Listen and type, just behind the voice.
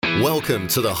Welcome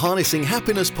to the Harnessing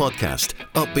Happiness podcast.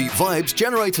 Upbeat vibes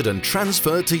generated and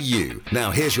transferred to you.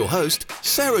 Now here's your host,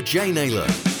 Sarah J. Naylor.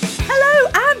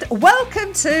 Hello and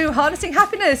welcome to Harnessing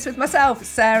Happiness with myself,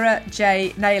 Sarah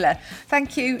J. Naylor.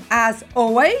 Thank you as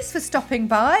always for stopping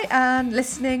by and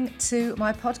listening to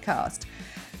my podcast.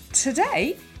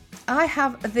 Today I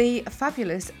have the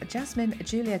fabulous Jasmine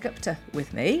Julia Gupta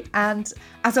with me, and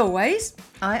as always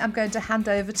I am going to hand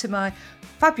over to my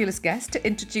fabulous guest to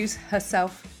introduce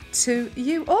herself to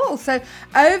you all. So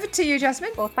over to you,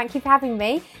 Jasmine. Well, thank you for having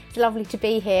me. It's lovely to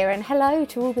be here, and hello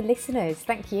to all the listeners.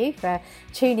 Thank you for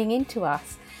tuning in to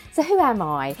us. So who am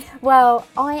I? Well,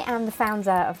 I am the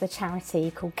founder of the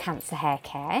charity called Cancer Hair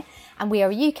Care, and we are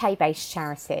a UK-based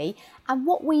charity. And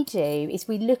what we do is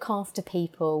we look after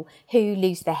people who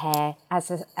lose their hair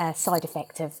as a side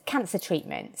effect of cancer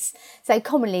treatments. So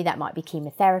commonly that might be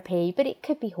chemotherapy, but it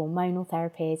could be hormonal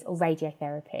therapies or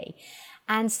radiotherapy.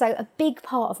 And so a big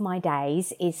part of my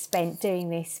days is spent doing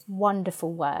this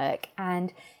wonderful work. And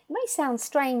it may sound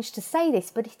strange to say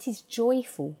this, but it is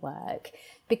joyful work,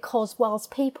 because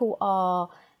whilst people are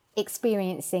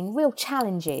experiencing real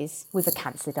challenges with a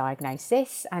cancer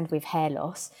diagnosis and with hair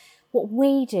loss, what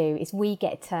we do is we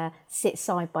get to sit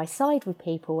side by side with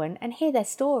people and hear their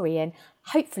story and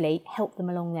hopefully help them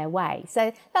along their way.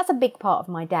 So that's a big part of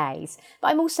my days. But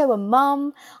I'm also a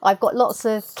mum. I've got lots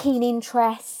of keen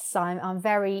interests. I'm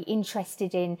very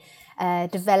interested in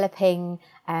developing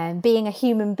being a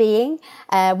human being,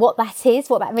 what that is,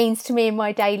 what that means to me in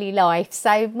my daily life.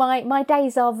 So my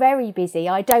days are very busy.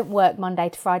 I don't work Monday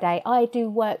to Friday. I do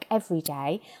work every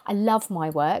day. I love my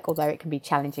work, although it can be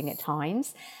challenging at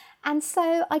times. And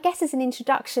so I guess as an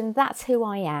introduction, that's who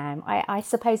I am. I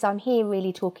suppose I'm here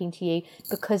really talking to you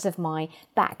because of my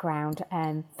background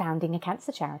founding a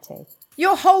cancer charity.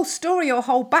 Your whole story, your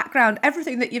whole background,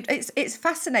 everything that it's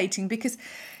fascinating, because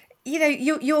you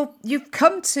know you've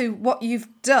come to what you've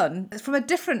done from a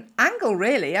different angle,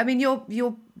 really. I mean,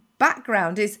 your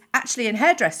background is actually in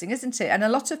hairdressing, isn't it? And a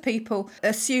lot of people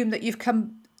assume that you've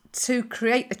come to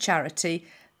create the charity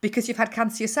because you've had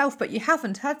cancer yourself, but you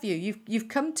haven't, have you? You've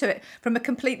come to it from a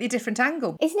completely different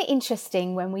angle. Isn't it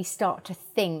interesting when we start to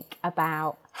think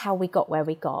about how we got where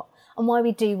we got and why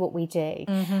we do what we do?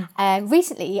 Mm-hmm.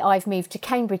 Recently, I've moved to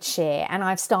Cambridgeshire and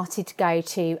I've started to go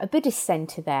to a Buddhist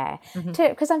centre there,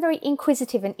 because I'm very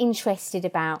inquisitive and interested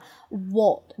about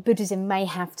what Buddhism may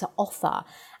have to offer.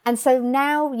 And so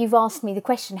now you've asked me the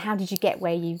question, how did you get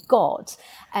where you got?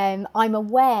 I'm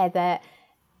aware that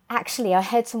actually, I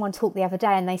heard someone talk the other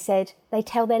day and they said they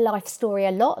tell their life story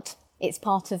a lot. It's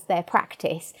part of their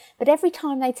practice. But every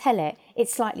time they tell it,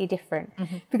 it's slightly different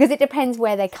because it depends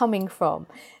where they're coming from.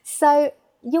 So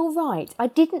you're right. I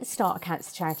didn't start a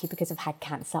cancer charity because I've had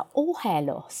cancer or hair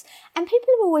loss. And people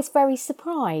are always very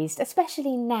surprised,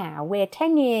 especially now. We're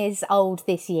 10 years old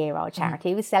this year, our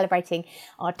charity. We're celebrating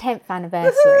our 10th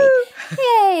anniversary.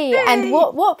 Yay! Yay! And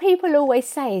what people always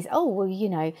say is, oh, well, you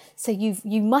know, so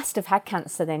you must have had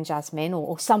cancer then, Jasmine,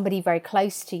 or somebody very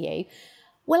close to you.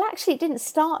 Well, actually, it didn't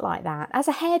start like that. As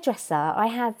a hairdresser, I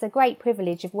had the great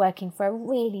privilege of working for a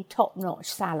really top-notch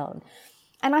salon.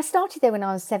 And I started there when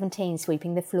I was 17,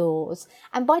 sweeping the floors.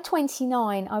 And by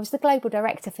 29, I was the global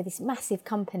director for this massive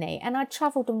company. And I'd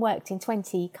travelled and worked in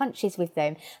 20 countries with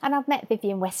them. And I've met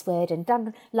Vivienne Westwood and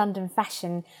done London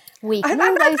Fashion Week and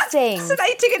all those things.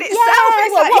 Fascinating in itself. Yeah,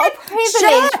 it's like, what a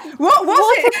privilege. What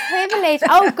was it? What a privilege.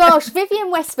 Oh, gosh, Vivienne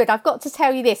Westwood, I've got to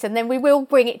tell you this, and then we will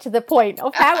bring it to the point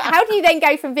of how do you then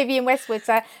go from Vivienne Westwood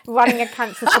to running a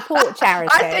cancer support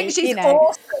charity? I think she's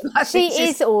awesome. She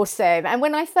is awesome. And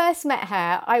when I first met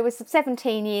her, I was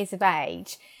 17 years of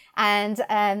age, and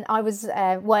I was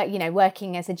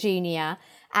working as a junior,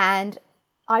 and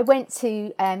I went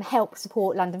to help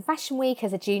support London Fashion Week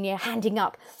as a junior, handing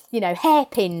up,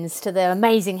 hairpins to the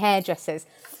amazing hairdressers.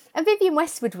 And Vivienne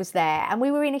Westwood was there, and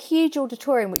we were in a huge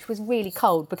auditorium which was really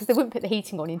cold because they wouldn't put the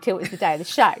heating on until it was the day of the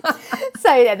show.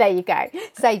 So there you go,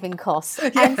 saving costs.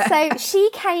 Yeah. And so she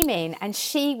came in and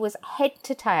she was head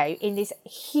to toe in this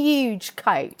huge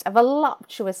coat, a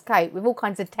voluptuous coat with all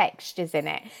kinds of textures in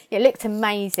it. It looked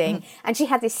amazing. And she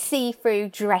had this see-through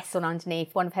dress on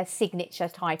underneath, one of her signature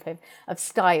type of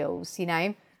styles,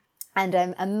 and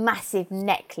a massive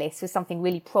necklace with something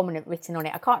really prominent written on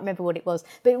it. I can't remember what it was,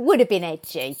 but it would have been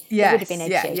edgy. Yes, it would have been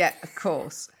edgy. Yeah, of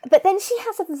course. But then she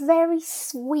has a very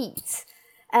sweet,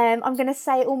 I'm going to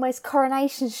say almost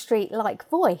Coronation Street-like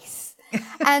voice.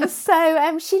 And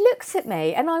so she looks at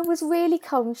me and I was really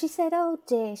cold. And she said, oh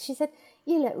dear, she said,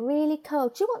 you look really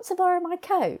cold. Do you want to borrow my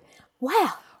coat?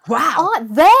 Wow. Wow.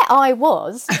 There I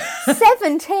was,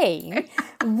 17,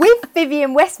 with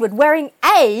Vivienne Westwood, wearing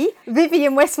a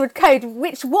Vivienne Westwood coat,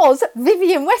 which was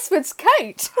Vivienne Westwood's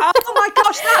coat. Oh my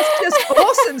gosh, that's just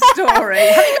awesome story.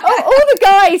 All the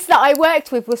guys that I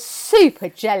worked with were super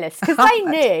jealous because they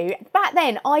knew back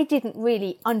then I didn't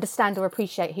really understand or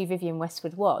appreciate who Vivienne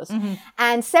Westwood was. Mm-hmm.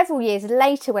 And several years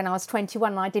later, when I was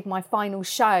 21 and I did my final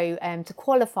show to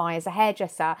qualify as a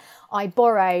hairdresser, I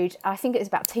borrowed, I think it was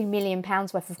about £2 million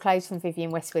worth of clothes from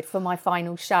Vivienne Westwood for my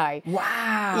final show.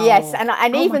 Wow. Yes,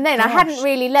 and even then I hadn't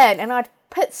really learned, and I'd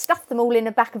stuffed them all in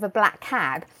the back of a black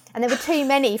cab. And there were too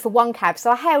many for one cab,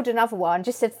 so I hailed another one,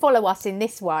 just said, follow us in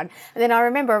this one. And then I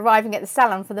remember arriving at the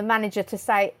salon for the manager to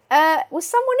say, was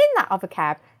someone in that other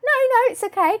cab? No, it's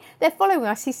okay. They're following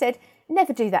us. He said,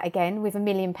 never do that again with £1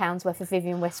 million worth of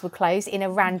Vivienne Westwood clothes in a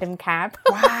random cab.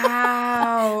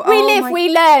 Wow. We live,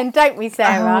 we learn, don't we,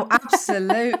 Sarah? Oh,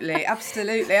 absolutely,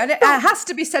 absolutely. And it has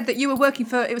to be said that you were working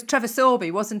for, it was Trevor Sorbie,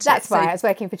 wasn't it? That's right, I was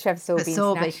working for Trevor Sorbie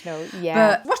International.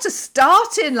 Yeah. But what a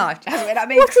start in life, Jasmine. I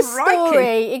mean, what a crikey.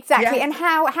 story, exactly. Yeah. And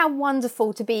how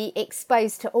wonderful to be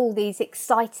exposed to all these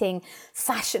exciting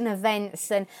fashion events.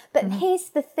 But here's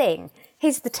the thing,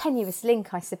 here's the tenuous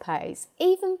link, I suppose.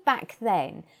 Even back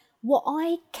then, what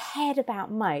I cared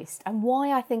about most and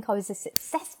why I think I was a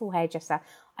successful hairdresser,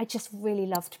 I just really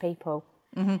loved people.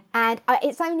 Mm-hmm. And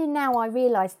it's only now I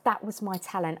realise that was my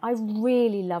talent. I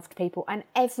really loved people, and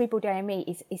everybody I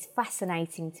meet is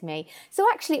fascinating to me. So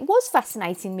actually it was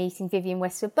fascinating meeting Vivienne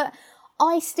Westwood, but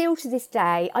I still to this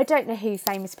day, I don't know who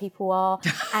famous people are,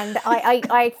 and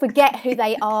I forget who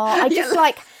they are. I just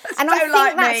and I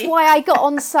think that's why I got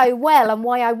on so well and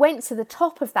why I went to the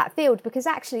top of that field, because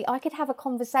actually I could have a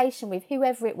conversation with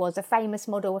whoever it was, a famous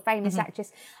model, a famous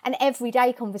actress, an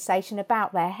everyday conversation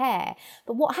about their hair.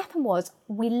 But what happened was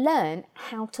we learned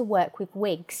how to work with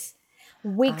wigs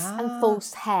and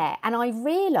false hair, and I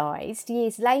realised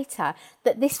years later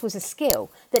that this was a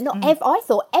skill that I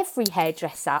thought every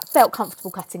hairdresser felt comfortable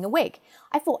cutting a wig.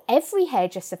 I thought every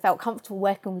hairdresser felt comfortable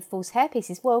working with false hair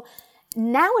pieces. Well,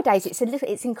 nowadays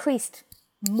it's increased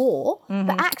more,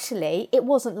 but actually it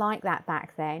wasn't like that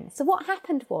back then. So what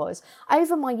happened was,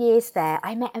 over my years there,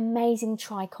 I met amazing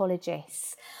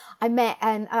trichologists. I met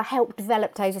and I helped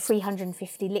develop over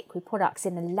 350 liquid products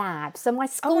in the lab. So my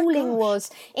schooling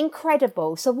was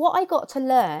incredible. So what I got to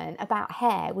learn about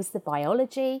hair was the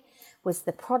biology, was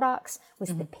the products, was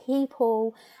the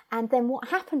people. And then what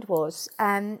happened was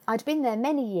I'd been there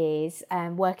many years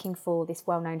working for this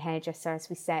well-known hairdresser, as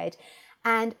we said.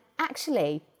 And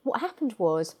actually what happened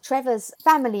was Trevor's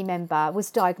family member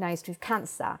was diagnosed with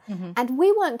cancer, and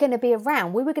we weren't going to be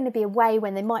around. We were going to be away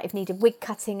when they might have needed wig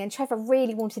cutting, and Trevor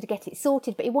really wanted to get it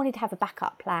sorted, but he wanted to have a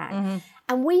backup plan.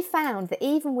 And we found that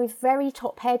even with very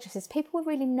top hairdressers, people were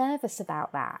really nervous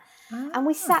about that. And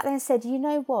we sat there and said, you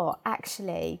know what,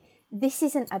 actually, this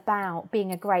isn't about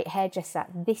being a great hairdresser.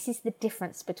 This is the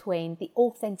difference between the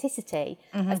authenticity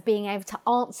of being able to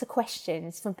answer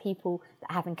questions from people that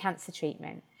are having cancer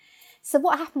treatment. So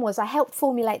what happened was I helped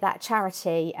formulate that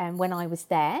charity when I was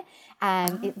there,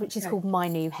 which is called My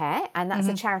New Hair, and that's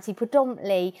a charity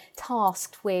predominantly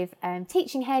tasked with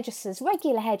teaching hairdressers,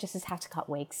 regular hairdressers, how to cut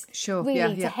wigs.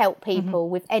 Really to help people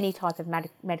with any type of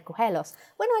medical hair loss.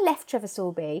 When I left Trevor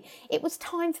Sorbie, it was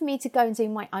time for me to go and do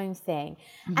my own thing.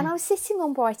 And I was sitting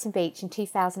on Brighton Beach in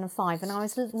 2005, and I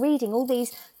was reading all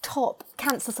these top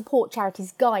cancer support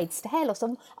charities' guides to hair loss,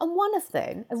 and one of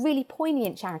them, a really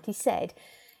poignant charity, said,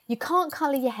 you can't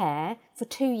colour your hair for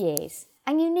 2 years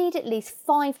and you need at least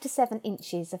 5 to 7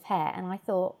 inches of hair. And I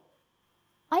thought,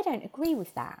 I don't agree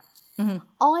with that.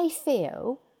 I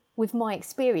feel, with my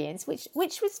experience, which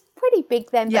was pretty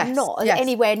big then, but not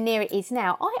anywhere near it is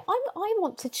now, I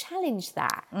want to challenge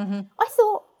that. I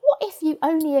thought, what if you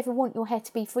only ever want your hair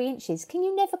to be 3 inches? Can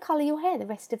you never colour your hair the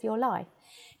rest of your life?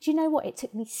 Do you know what? It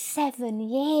took me 7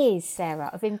 years,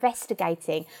 Sarah, of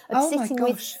investigating, of sitting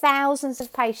with thousands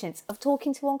of patients, of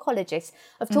talking to oncologists,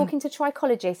 of talking to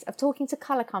trichologists, of talking to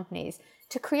colour companies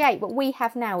to create what we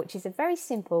have now, which is a very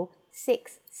simple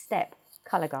 6-step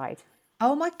colour guide.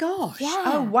 Oh my gosh. Yeah.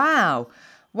 Oh, wow.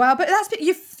 Wow. But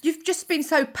you've just been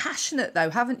so passionate,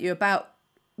 though, haven't you, about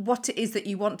what it is that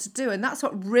you want to do. And that's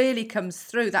what really comes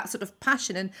through, that sort of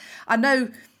passion. And I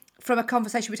know from a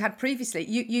conversation we'd had previously,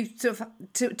 you sort of,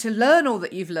 to learn all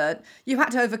that you've learned, you had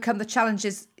to overcome the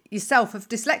challenges yourself of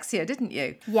dyslexia, didn't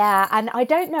you? Yeah, and I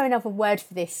don't know another word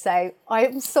for this, so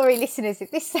I'm sorry, listeners,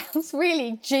 if this sounds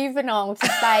really juvenile to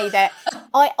say that.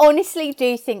 I honestly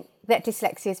do think that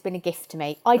dyslexia has been a gift to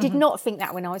me. I did not think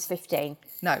that when I was 15.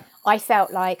 No. I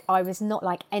felt like I was not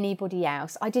like anybody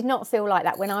else. I did not feel like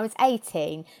that when I was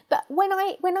 18. But when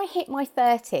I hit my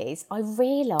 30s, I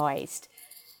realised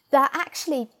that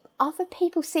actually other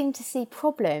people seem to see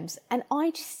problems, and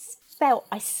I just felt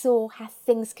I saw how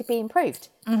things could be improved.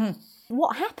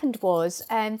 What happened was,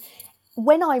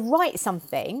 when I write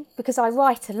something, because I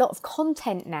write a lot of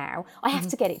content now, I have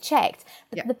to get it checked.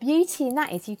 But the beauty in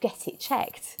that is you get it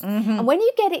checked. And when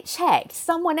you get it checked,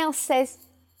 someone else says,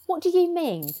 what do you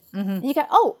mean? And you go,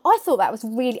 oh, I thought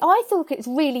it's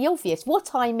really obvious.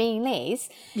 What I mean is,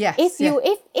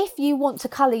 if you want to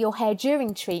colour your hair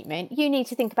during treatment, you need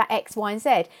to think about X, Y, and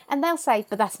Z. And they'll say,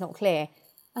 but that's not clear.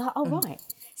 Oh, right.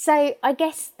 So I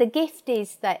guess the gift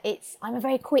is that I'm a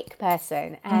very quick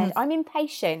person and I'm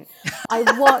impatient. I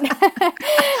want,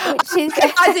 which is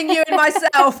recognizing you and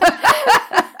myself.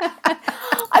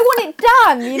 I want it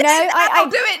done, you know. I'll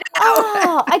do it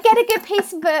now. I get a good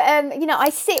piece of, I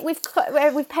sit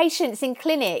with patients in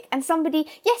clinic, and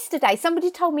yesterday somebody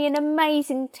told me an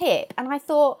amazing tip, and I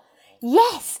thought,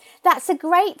 yes, that's a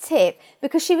great tip,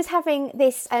 because she was having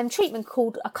this treatment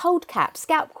called a cold cap,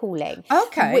 scalp cooling,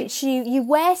 which you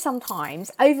wear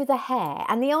sometimes over the hair.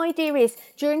 And the idea is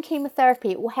during chemotherapy,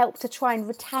 it will help to try and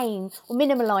retain or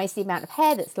minimise the amount of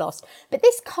hair that's lost. But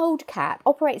this cold cap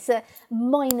operates at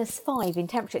 -5 in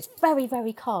temperature. It's very,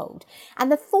 very cold.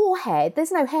 And the forehead,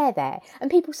 there's no hair there.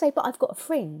 And people say, but I've got a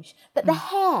fringe. But the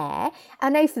hair, I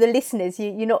know for the listeners,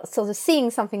 you're not sort of seeing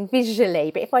something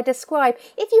visually, but if I describe,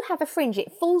 if you have a fringe,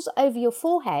 it falls over your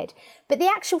forehead, but the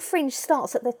actual fringe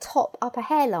starts at the top upper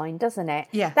hairline, doesn't it?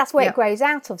 Yeah. That's where it grows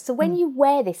out of. So when you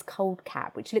wear this cold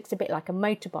cap, which looks a bit like a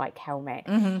motorbike helmet,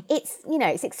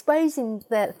 it's exposing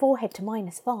the forehead to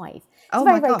 -5. It's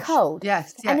very cold.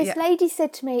 Yes. And this lady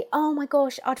said to me, oh my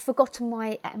gosh, I'd forgotten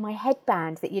my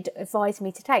headband that you'd advised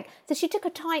me to take. So she took her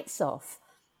tights off.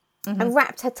 And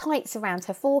wrapped her tights around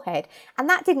her forehead, and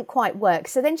that didn't quite work.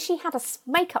 So then she had a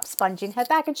makeup sponge in her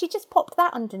bag, and she just popped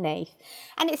that underneath.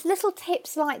 And it's little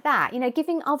tips like that,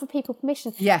 giving other people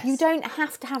permission. Yes. You don't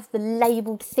have to have the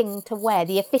labelled thing to wear,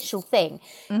 the official thing.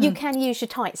 You can use your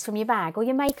tights from your bag or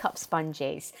your makeup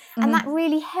sponges, and that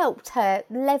really helped her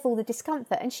level the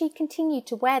discomfort. And she continued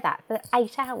to wear that for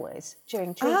 8 hours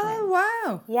during treatment. Oh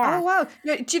wow! Yeah. Oh wow!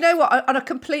 Do you know what? On a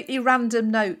completely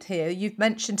random note here, you've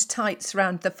mentioned tights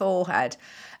around the forehead.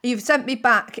 You've sent me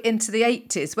back into the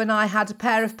 80s when I had a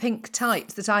pair of pink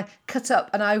tights that I cut up,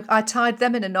 and I tied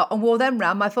them in a knot and wore them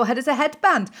round my forehead as a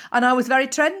headband, and I was very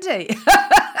trendy.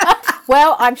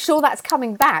 Well, I'm sure that's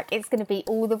coming back. It's going to be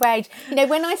all the rage.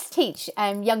 When I teach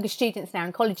younger students now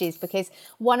in colleges, because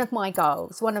one of my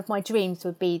goals, one of my dreams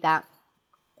would be that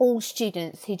all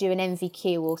students who do an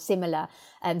NVQ or similar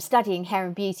studying hair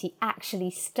and beauty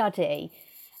actually study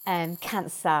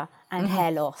cancer and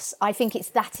hair loss. I think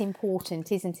it's that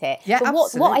important, isn't it? Yeah, but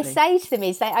absolutely. What I say to them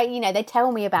is they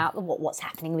tell me about what's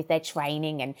happening with their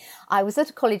training. And I was at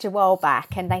a college a while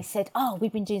back, and they said, oh,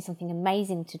 we've been doing something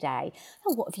amazing today.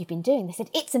 Oh, what have you been doing? They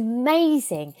said, it's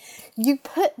amazing. You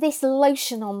put this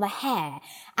lotion on the hair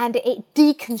and it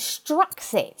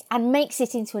deconstructs it and makes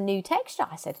it into a new texture.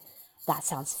 I said, that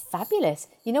sounds fabulous.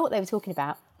 You know what they were talking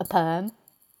about? A perm.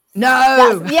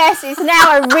 No. Yes, it's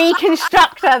now a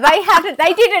reconstructor.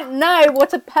 They didn't know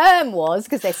what a perm was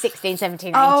because they're 16,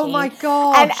 17, 18. Oh my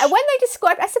gosh. And when they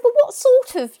described, I said, well, what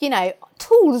sort of,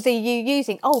 tools are you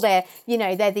using? Oh, they're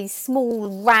these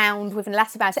small, round with an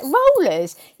elastic band. I said,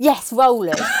 rollers. Yes,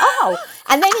 rollers. Oh,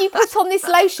 and then you put on this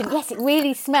lotion. Yes, it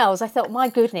really smells. I thought, my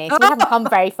goodness, we haven't come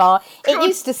very far. It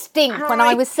used to stink when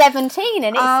I was 17,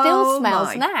 and it still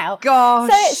smells now. Gosh.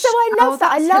 So I love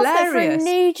that. I love that for a hilarious.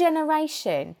 new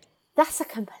generation. That's a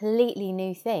completely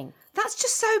new thing. That's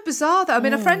just so bizarre, though. I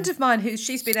mean, a friend of mine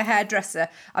she's been a hairdresser.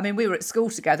 I mean, we were at school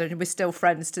together and we're still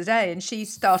friends today. And she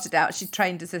started out, she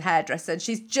trained as a hairdresser, and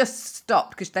she's just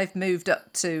stopped because they've moved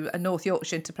up to North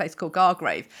Yorkshire into a place called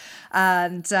Gargrave.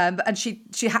 And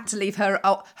she had to leave her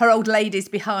old ladies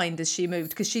behind as she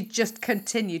moved, because she just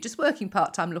continued, just working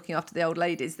part-time, looking after the old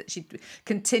ladies that she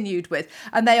continued with.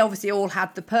 And they obviously all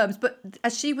had the perms. But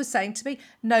as she was saying to me,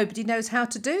 nobody knows how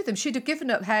to do them. She'd have given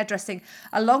up hairdressing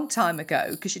a long time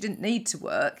ago because she didn't need to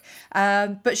work,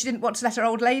 but she didn't want to let her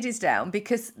old ladies down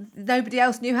because nobody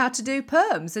else knew how to do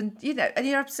perms. And and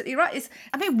you're absolutely right.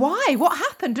 Why? What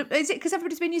happened? Is it because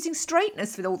everybody's been using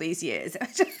straighteners for all these years? I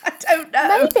don't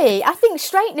know. Maybe. I think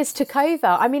straighteners took over.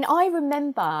 I mean, I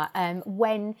remember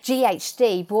when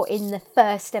GHD brought in the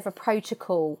first ever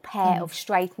protocol pair of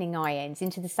straightening irons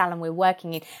into the salon we were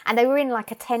working in, and they were in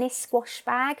like a tennis squash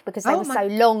bag because they were so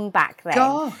long back then.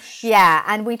 Gosh. Yeah,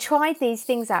 and we tried these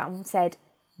things out and said,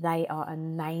 they are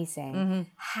amazing.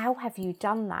 How have you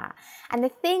done that? And the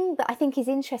thing that I think is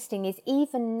interesting is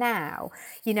even now,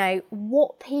 you know,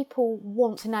 what people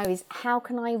want to know is how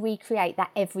can I recreate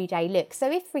that everyday look?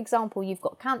 So if, for example, you've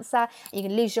got cancer, and you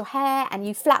can lose your hair and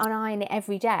you flat iron it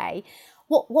every day,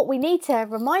 what we need to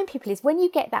remind people is when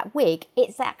you get that wig,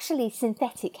 it's actually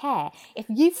synthetic hair. If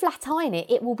you flat iron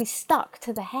it, it will be stuck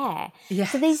to the hair.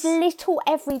 Yes. So these little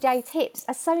everyday tips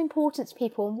are so important to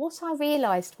people. And what I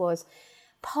realised was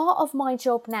part of my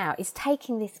job now is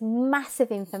taking this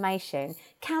massive information,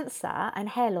 cancer and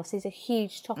hair loss is a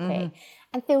huge topic,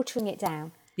 and filtering it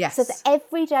down. Yes. So the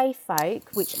everyday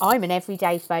folk, which I'm an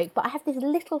everyday folk, but I have this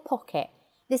little pocket,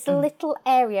 this little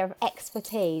area of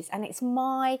expertise, and it's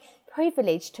my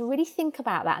privilege to really think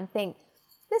about that and think,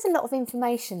 there's a lot of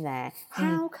information there.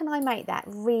 How can I make that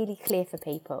really clear for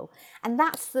people? And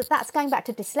that's going back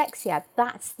to dyslexia.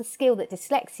 That's the skill that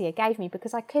dyslexia gave me,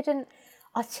 because I couldn't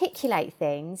articulate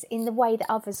things in the way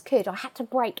that others could. I had to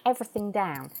break everything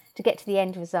down to get to the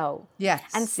end result. Yes.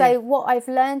 And so what I've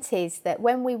learnt is that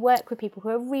when we work with people who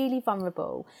are really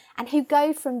vulnerable and who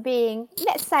go from being,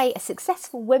 let's say, a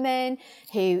successful woman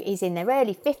who is in their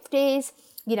early 50s,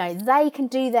 you know, they can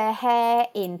do their hair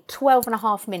in 12 and a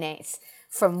half minutes,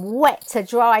 from wet to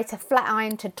dry to flat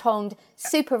iron to toned,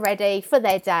 super ready for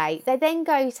their day. They then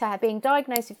go to being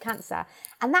diagnosed with cancer.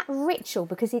 And that ritual,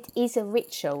 because it is a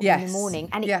ritual in the morning,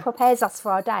 and it prepares us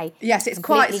for our day. Yes, it's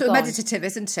quite sort of meditative,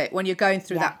 isn't it, when you're going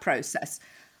through that process?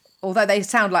 Although they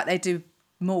sound like they do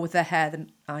more with their hair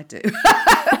than I do.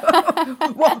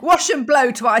 Wash and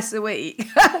blow twice a week.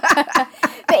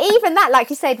 But even that, like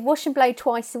you said, wash and blow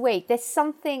twice a week, there's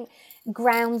something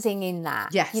grounding in that,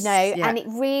 yes, you know, and it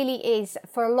really is,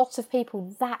 for a lot of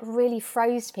people, that really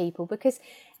froze people, because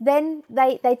then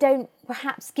they don't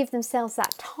perhaps give themselves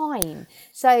that time.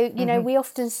 So, you know, we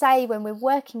often say when we're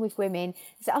working with women,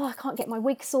 say, oh, I can't get my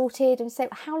wig sorted, and say,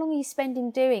 how long are you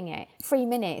spending doing it? 3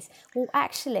 minutes. Well,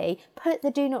 actually, put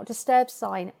the do not disturb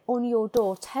sign on your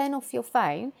door, turn off your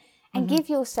phone, and give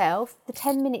yourself the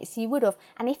 10 minutes you would have.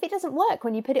 And if it doesn't work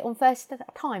when you put it on first at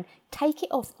a time, take it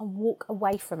off and walk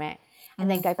away from it, and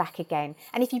then go back again.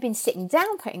 And if you've been sitting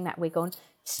down putting that wig on,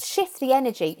 shift the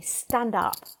energy, stand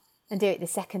up and do it the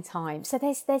second time. So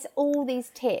there's all these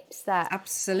tips that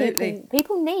absolutely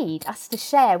people need us to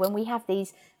share when we have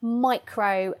these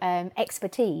micro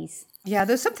expertise. Yeah,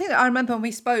 there's something that I remember when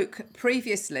we spoke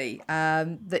previously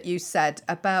that you said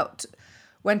about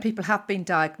when people have been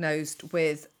diagnosed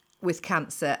with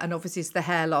cancer, and obviously it's the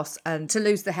hair loss, and to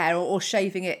lose the hair or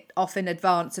shaving it off in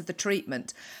advance of the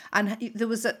treatment. And there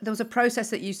was a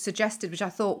process that you suggested, which I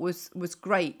thought was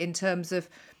great in terms of,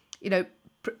 you know,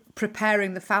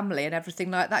 preparing the family and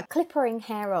everything like that. Clippering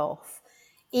hair off,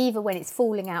 either when it's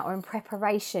falling out or in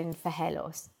preparation for hair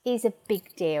loss, is a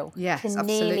big deal to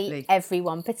nearly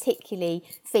everyone, particularly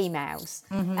females.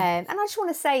 And I just want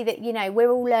to say that, you know,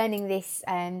 we're all learning this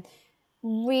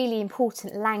really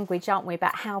important language, aren't we,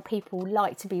 about how people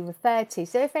like to be referred to.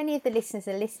 So if any of the listeners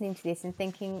are listening to this and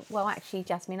thinking, well, actually,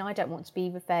 Jasmine, I don't want to be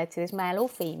referred to as male or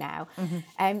female,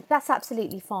 that's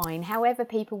absolutely fine. However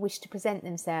people wish to present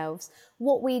themselves,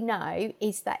 what we know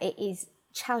is that it is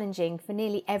challenging for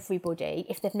nearly everybody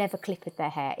if they've never clipped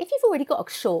their hair. If you've already got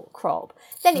a short crop,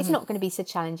 then it's not going to be so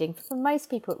challenging. For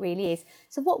most people, it really is.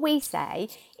 So what we say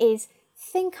is,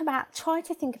 try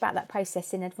to think about that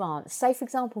process in advance. So, for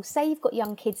example, say you've got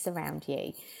young kids around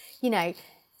you, you know,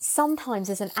 sometimes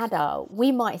as an adult,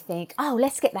 we might think, oh,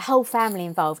 let's get the whole family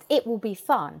involved. It will be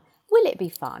fun. Will it be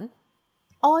fun?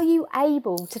 Are you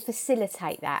able to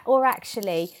facilitate that? Or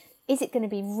actually, is it going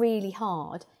to be really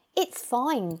hard? It's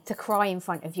fine to cry in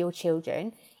front of your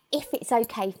children if it's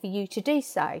okay for you to do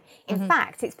so. In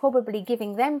fact, it's probably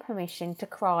giving them permission to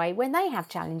cry when they have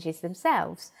challenges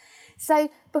themselves.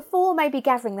 So before maybe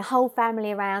gathering the whole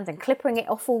family around and clipping it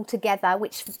off all together,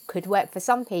 which could work for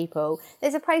some people,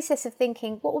 there's a process of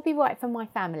thinking, what would be right for my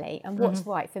family and what's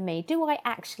right for me? Do I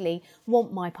actually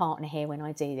want my partner here when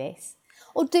I do this?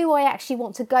 Or do I actually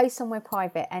want to go somewhere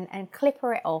private and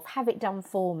clipper it off, have it done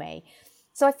for me?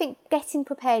 So I think getting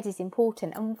prepared is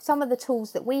important. And some of the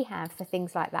tools that we have for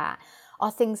things like that are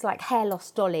things like hair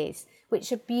loss dollies,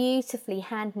 which are beautifully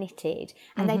hand knitted,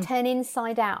 and they turn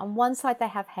inside out. On one side they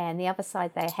have hair and the other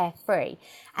side they're hair free.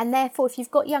 And therefore, if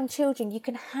you've got young children, you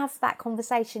can have that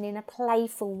conversation in a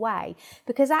playful way,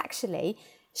 because actually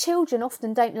children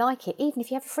often don't like it, even if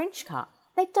you have a French cut.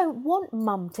 They don't want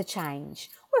mum to change.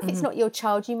 Or if it's not your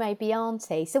child, you may be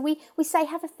auntie. So we say,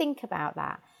 have a think about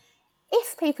that.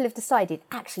 If people have decided,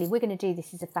 actually, we're going to do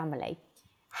this as a family,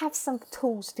 have some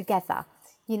tools together.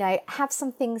 You know, have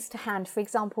some things to hand. For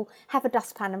example, have a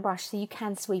dustpan and brush so you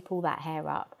can sweep all that hair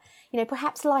up. You know,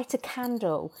 perhaps light a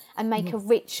candle and make a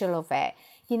ritual of it.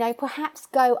 You know, perhaps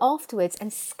go afterwards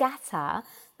and scatter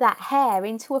that hair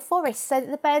into a forest so that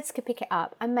the birds could pick it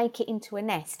up and make it into a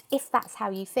nest, if that's how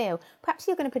you feel. Perhaps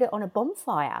you're going to put it on a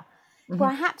bonfire.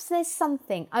 Perhaps there's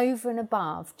something over and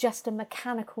above just a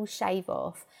mechanical shave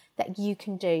off that you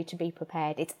can do to be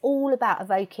prepared. It's all about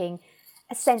evoking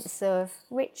a sense of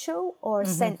ritual or a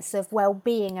sense of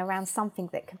well-being around something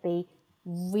that could be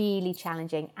really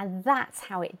challenging. And that's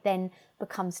how it then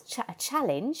becomes a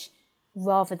challenge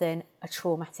rather than a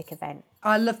traumatic event.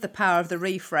 I love the power of the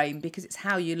reframe, because it's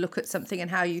how you look at something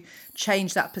and how you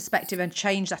change that perspective and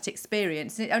change that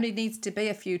experience. And it only needs to be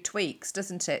a few tweaks,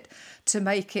 doesn't it, to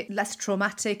make it less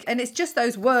traumatic. And it's just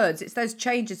those words, it's those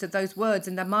changes of those words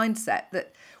and the mindset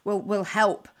that will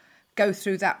help go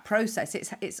through that process.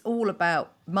 It's all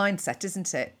about mindset,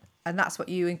 isn't it? And that's what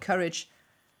you encourage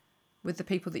with the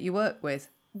people that you work with.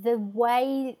 The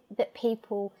way that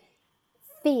people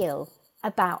feel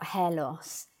about hair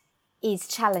loss is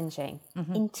challenging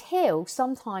until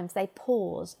sometimes they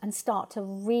pause and start to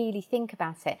really think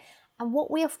about it. And what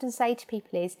we often say to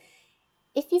people is,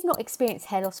 if you've not experienced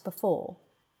hair loss before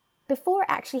it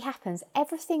actually happens,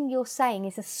 everything you're saying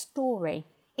is a story.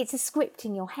 It's a script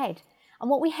in your head. And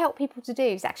what we help people to do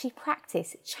is actually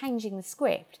practice changing the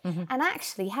script and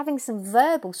actually having some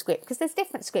verbal script, because there's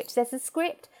different scripts. There's a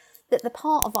script that the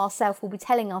part of ourself will be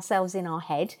telling ourselves in our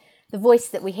head, the voice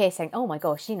that we hear saying, oh my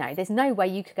gosh, you know, there's no way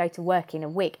you could go to work in a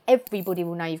wig. Everybody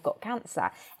will know you've got cancer.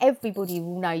 Everybody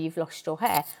will know you've lost your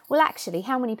hair. Well, actually,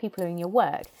 how many people are in your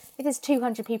work? If there's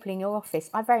 200 people in your office,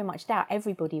 I very much doubt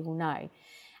everybody will know.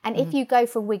 And if you go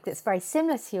for a wig that's very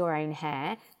similar to your own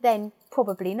hair, then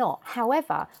probably not.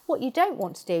 However, what you don't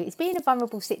want to do is be in a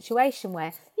vulnerable situation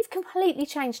where you've completely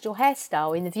changed your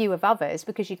hairstyle in the view of others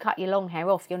because you cut your long hair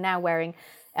off. You're now wearing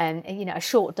a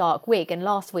short dark wig, and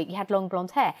last week you had long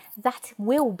blonde hair. That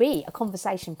will be a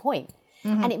conversation point.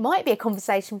 And it might be a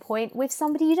conversation point with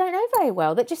somebody you don't know very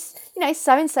well, that just,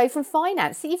 so-and-so from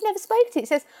finance that you've never spoken to. It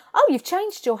says, oh, you've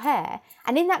changed your hair.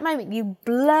 And in that moment you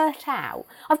blurt out,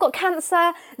 I've got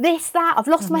cancer, this, that, I've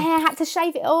lost my hair, had to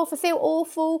shave it off, I feel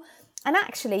awful. And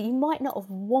actually, you might not have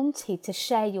wanted to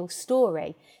share your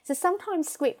story. So sometimes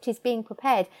script is being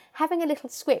prepared, having a little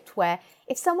script where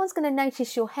if someone's going to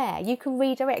notice your hair, you can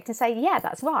redirect and say, yeah,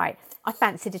 that's right. I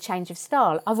fancied a change of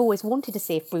style. I've always wanted to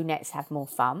see if brunettes have more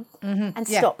fun. And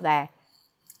stop there.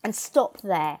 And stop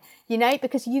there,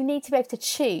 because you need to be able to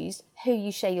choose who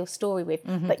you share your story with.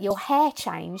 But your hair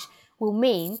change will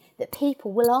mean that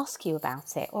people will ask you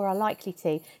about it or are likely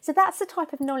to. So that's the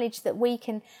type of knowledge that we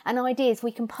can, and ideas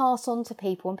we can pass on to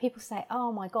people. And people say,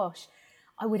 oh my gosh,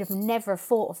 I would have never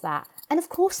thought of that. And of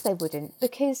course they wouldn't,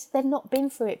 because they've not been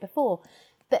through it before.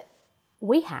 But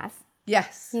we have.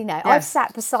 Yes. I've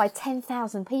sat beside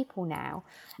 10,000 people now.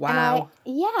 Wow.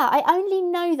 And I only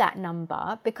know that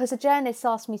number because a journalist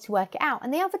asked me to work it out.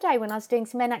 And the other day when I was doing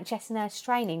some NHS nurse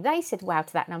training, they said wow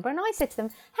to that number. And I said to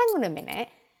them, hang on a minute.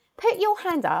 Put your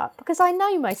hand up, because I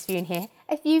know most of you in here,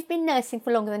 if you've been nursing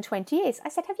for longer than 20 years, I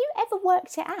said, have you ever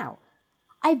worked it out?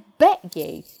 I bet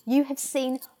you have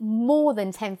seen more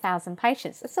than 10,000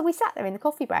 patients. So we sat there in the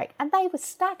coffee break and they were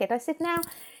staggered. I said, now,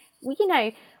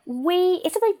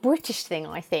 it's a very British thing,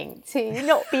 I think, to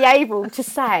not be able to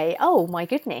say, oh my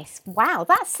goodness, wow,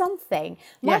 that's something.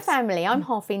 My family, I'm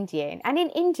half Indian, and in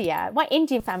India, my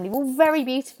Indian family will very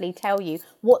beautifully tell you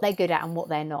what they're good at and what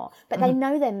they're not, but they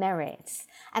know their merits.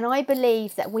 And I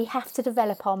believe that we have to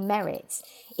develop our merits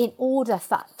in order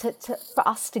for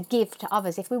us to give to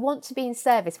others. If we want to be in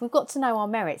service, we've got to know our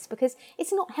merits, because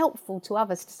it's not helpful to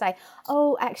others to say,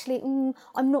 oh, actually,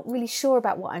 I'm not really sure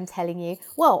about what I'm telling you.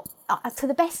 Well, to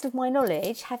the best of my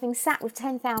knowledge, having sat with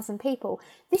 10,000 people,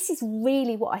 this is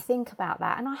really what I think about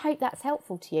that. And I hope that's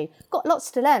helpful to you. Got lots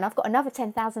to learn. I've got another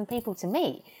 10,000 people to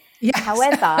meet. Yes.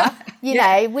 However,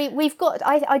 we've got,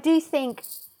 I do think,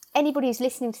 anybody who's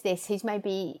listening to this who's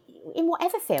maybe in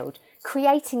whatever field,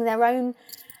 creating their own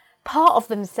part of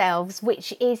themselves,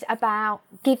 which is about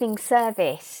giving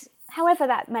service, however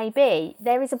that may be,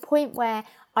 there is a point where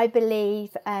I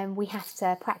believe we have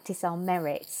to practice our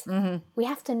merits. We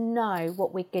have to know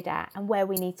what we're good at and where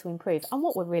we need to improve and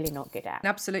what we're really not good at.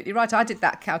 Absolutely right. I did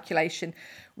that calculation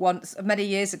once, many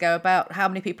years ago, about how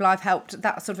many people I've helped,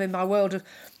 that sort of in my world of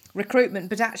recruitment.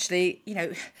 But actually,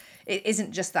 it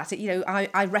isn't just that.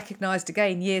 I recognised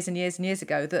again years and years and years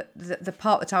ago that the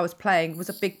part that I was playing was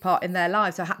a big part in their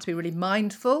lives. So I had to be really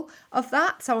mindful of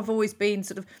that. So I've always been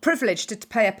sort of privileged to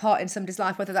play a part in somebody's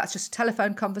life, whether that's just a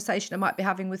telephone conversation I might be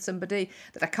having with somebody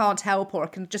that I can't help, or I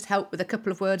can just help with a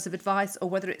couple of words of advice, or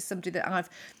whether it's somebody that I've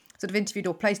sort of interviewed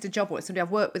or placed a job, or it's somebody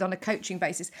I've worked with on a coaching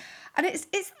basis. And it's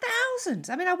thousands.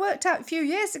 I mean, I worked out a few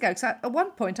years ago, because at one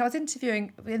point I was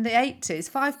interviewing in the 80s,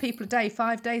 5 people a day,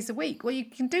 5 days a week. Well, you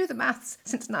can do the maths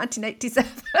since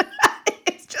 1987.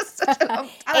 It's just such a long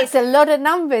time. It's a lot of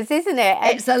numbers, isn't it?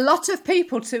 It's a lot of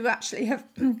people to actually have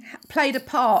played a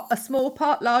part, a small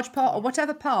part, large part, or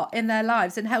whatever part in their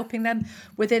lives, and helping them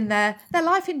within their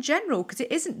life in general, because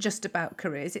it isn't just about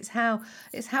careers. It's how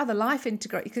the life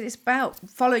integrates, because it's about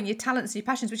following your talents and your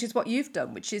passions, which is what you've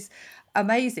done, which is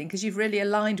amazing, because you've really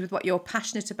aligned with what you're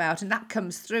passionate about, and that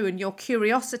comes through, and your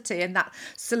curiosity and that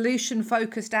solution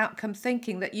focused outcome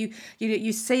thinking, that you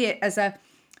see it as a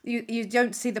you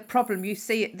don't see the problem, you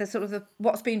see it, the sort of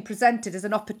what's being presented as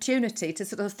an opportunity to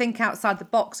sort of think outside the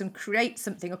box and create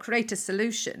something, or create a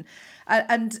solution,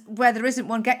 and where there isn't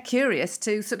one, get curious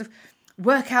to sort of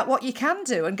work out what you can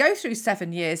do, and go through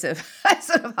 7 years of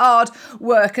sort of hard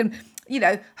work, and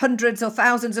hundreds or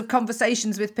thousands of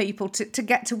conversations with people to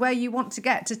get to where you want to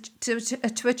get,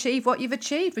 to achieve what you've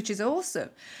achieved, which is awesome.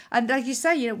 And like you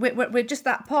say, we're just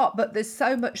that part, but there's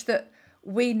so much that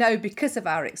we know because of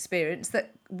our experience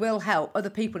that will help other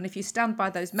people. And if you stand by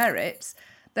those merits,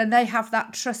 then they have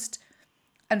that trust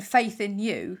and faith in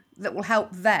you that will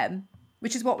help them,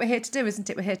 which is what we're here to do, isn't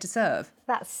it? We're here to serve.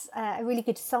 That's a really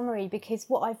good summary, because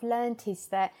what I've learned is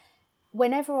that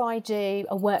whenever I do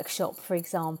a workshop, for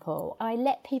example, I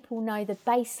let people know the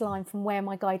baseline from where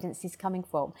my guidance is coming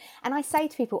from. And I say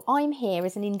to people, I'm here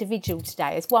as an individual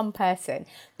today, as one person,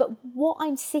 but what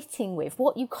I'm sitting with,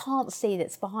 what you can't see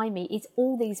that's behind me, is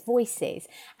all these voices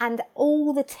and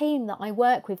all the team that I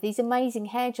work with, these amazing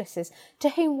hairdressers to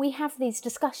whom we have these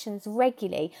discussions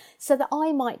regularly, so that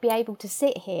I might be able to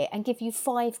sit here and give you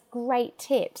 5 great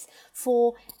tips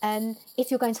for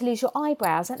if you're going to lose your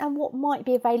eyebrows, and what might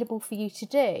be available for you to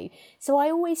do. So I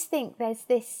always think there's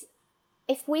this,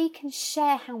 if we can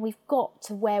share how we've got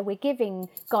to where we're giving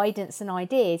guidance and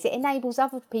ideas, it enables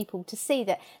other people to see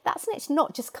that it's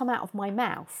not just come out of my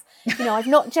mouth. I've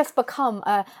not just become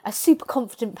a super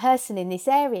confident person in this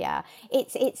area.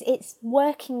 It's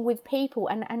working with people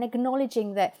and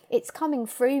acknowledging that it's coming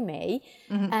through me,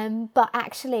 but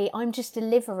actually I'm just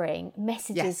delivering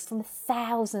messages from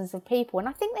thousands of people. And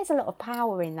I think there's a lot of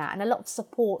power in that, and a lot of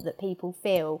support that people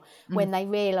feel when they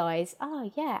realise,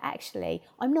 oh yeah, actually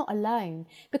I'm not alone.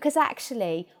 Because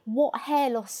actually what hair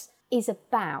loss is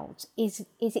about is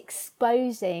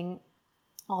exposing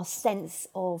our sense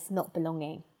of not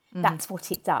belonging. That's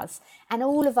what it does. And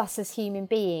all of us as human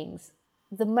beings,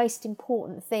 the most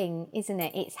important thing, isn't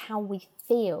it? It's how we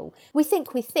feel. We think,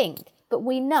 but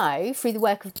we know through the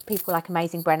work of people like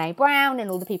amazing Brené Brown and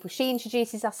all the people she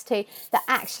introduces us to, that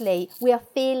actually we are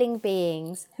feeling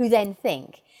beings who then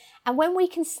think. And when we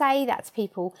can say that to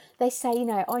people, they say,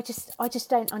 I just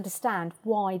don't understand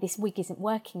why this wig isn't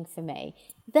working for me.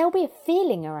 There'll be a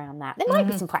feeling around that. There might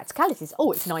be some practicalities.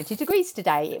 Oh, it's 90 degrees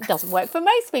today. It doesn't work for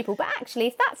most people. But actually,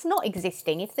 if that's not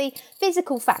existing, if the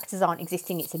physical factors aren't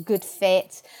existing, it's a good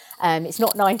fit, it's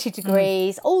not 90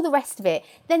 degrees, all the rest of it,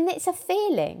 then it's a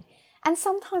feeling. And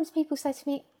sometimes people say to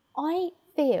me, I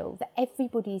feel that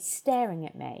everybody is staring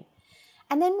at me.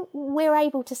 And then we're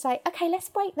able to say, okay, let's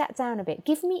break that down a bit.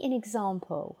 Give me an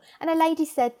example. And a lady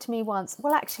said to me once,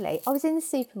 well, actually, I was in the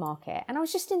supermarket and I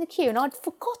was just in the queue and I'd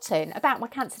forgotten about my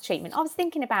cancer treatment. I was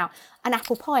thinking about an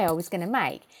apple pie I was going to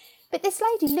make. But this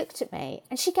lady looked at me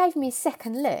and she gave me a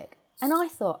second look. And I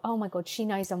thought, oh my God, she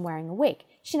knows I'm wearing a wig.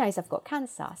 She knows I've got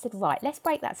cancer. I said, right, let's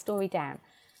break that story down.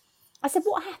 I said,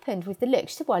 what happened with the look?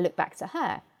 She said, well, I looked back to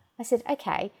her. I said,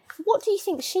 okay, what do you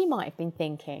think she might have been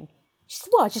thinking? She said,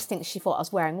 well, I just think she thought I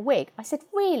was wearing a wig. I said,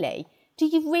 really? Do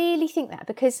you really think that?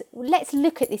 Because let's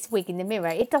look at this wig in the mirror.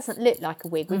 It doesn't look like a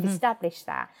wig. We've established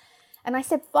that. And I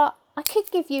said, but I could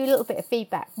give you a little bit of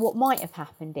feedback. What might have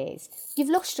happened is you've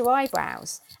lost your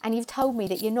eyebrows and you've told me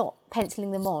that you're not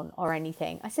penciling them on or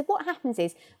anything. I said, what happens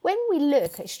is when we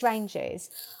look at strangers,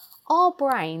 our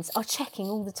brains are checking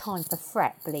all the time for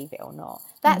threat, believe it or not.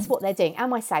 That's what they're doing.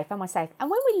 Am I safe? Am I safe? And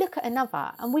when we look at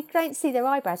another and we don't see their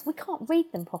eyebrows, we can't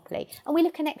read them properly, and we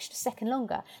look an extra second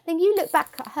longer. Then you look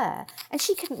back at her and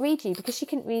she couldn't read you because she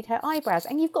couldn't read her eyebrows.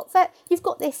 And you've got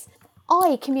this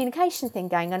eye communication thing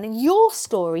going on, and your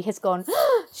story has gone,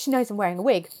 oh, she knows I'm wearing a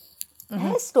wig.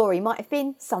 Her story might have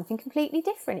been something completely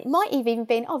different. It might have even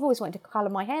been, I've always wanted to colour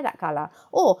my hair that colour.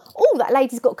 Or, that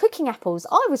lady's got cooking apples.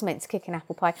 I was meant to cook an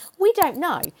apple pie. We don't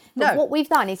know. But what we've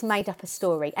done is made up a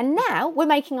story. And now we're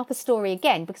making up a story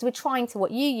again because we're trying to,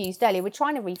 what you used earlier, we're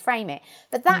trying to reframe it.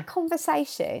 But that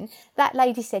conversation, that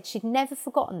lady said she'd never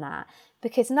forgotten that.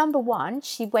 Because number one,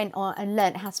 she went on and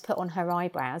learnt how to put on her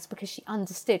eyebrows because she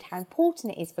understood how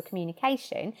important it is for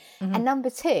communication. And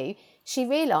number two, she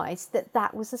realised that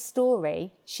that was a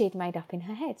story she had made up in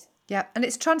her head. Yeah, and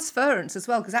it's transference as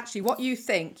well, because actually what you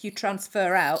think, you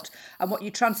transfer out, and what you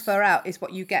transfer out is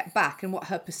what you get back. And what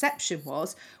her perception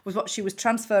was what she was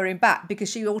transferring back,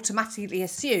 because she automatically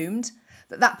assumed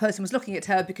that person was looking at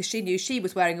her because she knew she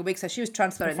was wearing a wig, so she was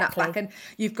transferring that back, and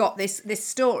you've got this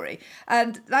story.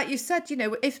 And like you said,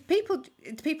 if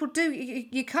people do,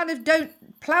 you kind of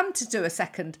don't plan to do a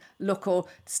second look or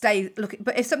stay looking,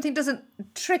 but if something doesn't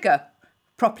trigger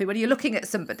properly when you're looking at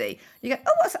somebody, you go,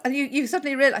 oh, what's that? And you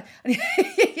suddenly realise, and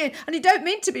you don't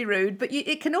mean to be rude, but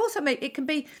it can also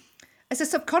be. It's a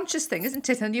subconscious thing, isn't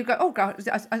it? And you go, oh God,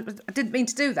 I didn't mean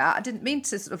to do that. I didn't mean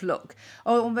to sort of look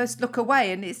or almost look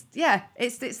away. And it's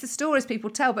the stories people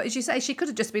tell. But as you say, she could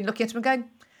have just been looking at him and going,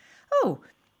 oh,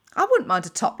 I wouldn't mind a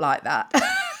top like that.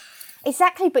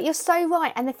 Exactly, but you're so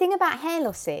right. And the thing about hair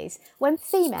loss is when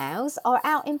females are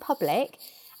out in public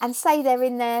and say they're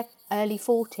in their early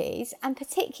 40s, and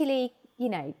particularly,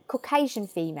 Caucasian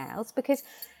females, because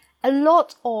a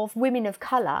lot of women of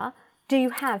colour do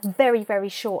have very, very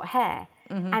short hair.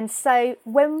 And so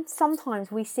when sometimes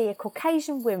we see a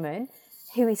Caucasian woman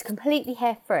who is completely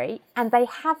hair-free and they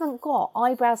haven't got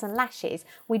eyebrows and lashes,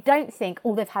 we don't think,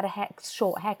 they've had a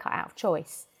short haircut out of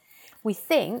choice. We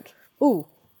think,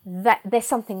 that there's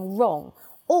something wrong.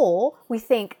 Or we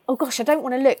think, oh gosh, I don't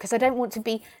want to look because I don't want to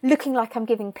be looking like I'm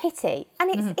giving pity.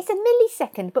 And it's a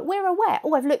millisecond, but we're aware,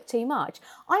 I've looked too much.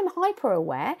 I'm hyper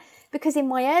aware because in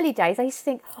my early days, I used to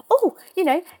think,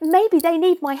 maybe they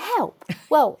need my help.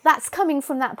 Well, that's coming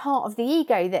from that part of the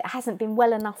ego that hasn't been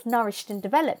well enough nourished and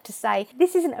developed to say,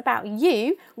 this isn't about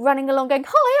you running along going,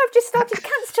 hi, I've just started a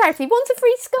cancer charity, want a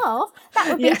free scarf? That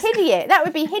would be hideous. That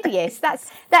would be hideous.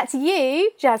 That's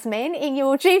you, Jasmine, in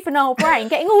your juvenile brain,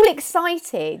 getting all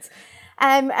excited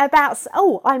about,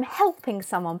 I'm helping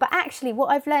someone. But actually what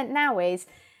I've learnt now is,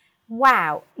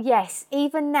 wow, yes,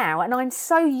 even now, and I'm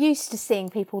so used to seeing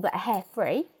people that are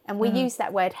hair-free, and we use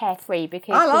that word hair-free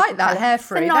because... I like that,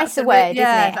 hair-free. It's a nicer word, isn't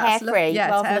it? Hair-free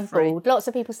rather than bald. Lots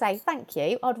of people say, thank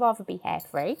you, I'd rather be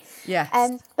hair-free. Yes.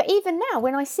 But even now,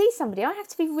 when I see somebody, I have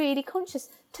to be really conscious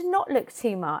to not look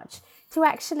too much, to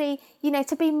actually,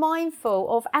 to be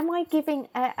mindful of, am I giving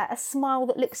a smile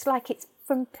that looks like it's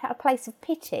from a place of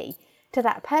pity to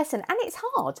that person? And it's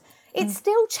hard. It's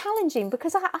still challenging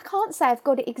because I can't say I've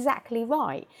got it exactly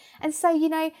right. And so,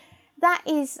 that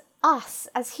is us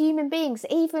as human beings,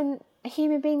 even a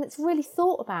human being that's really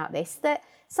thought about this, that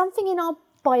something in our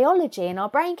biology and our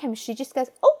brain chemistry just goes,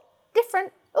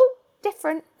 different.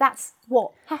 That's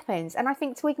what happens. And I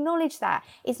think to acknowledge that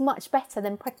is much better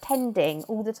than pretending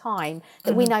all the time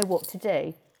that we know what to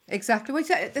do. Exactly. Well,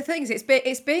 the thing is,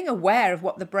 it's being aware of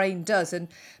what the brain does, and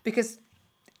because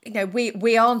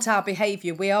we aren't our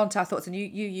behaviour, we aren't our thoughts. And you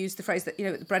used the phrase that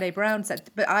Brené Brown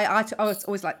said, but I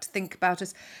always like to think about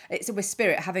us. We're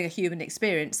spirit having a human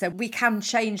experience, so we can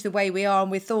change the way we are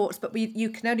and with thoughts, but you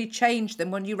can only change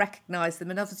them when you recognise them.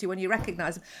 And obviously, when you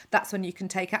recognise them, that's when you can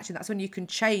take action. That's when you can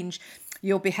change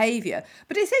your behaviour.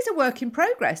 But it is a work in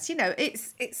progress.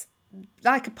 It's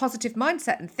like a positive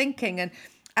mindset and thinking and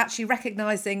actually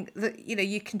recognising that,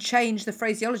 you can change the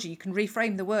phraseology, you can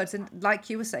reframe the words. And like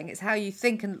you were saying, it's how you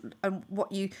think and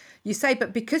what you say.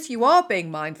 But because you are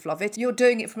being mindful of it, you're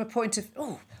doing it from a point of,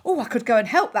 I could go and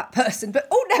help that person. But,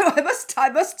 no, I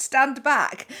must stand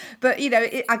back. But,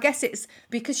 I guess it's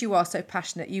because you are so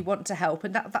passionate, you want to help.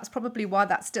 And that's probably why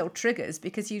that still triggers,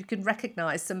 because you can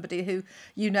recognise somebody who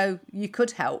you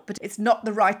could help. But it's not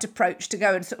the right approach to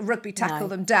go and sort of rugby tackle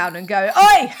them down and go,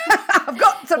 oi, I've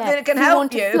got something that can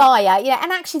help you. Flyer,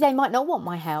 and actually they might not want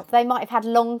my help. They might have had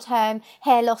long-term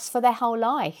hair loss for their whole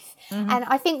life. And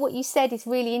I think what you said is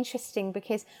really interesting,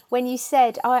 because when you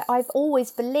said, I've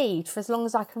always believed, for as long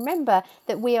as I can remember,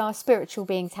 that we are spiritual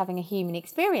beings having a human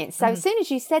experience. So as soon as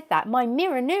you said that, my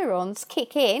mirror neurons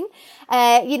kick in,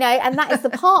 and that is the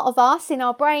part of us in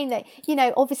our brain that,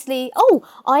 obviously,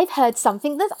 I've heard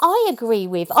something that I agree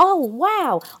with. Oh,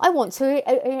 wow, I want to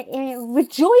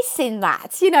rejoice in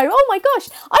that. Oh my gosh,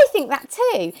 I think that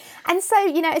too. And so,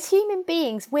 as human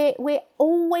beings, we're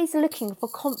always looking for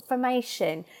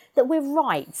confirmation that we're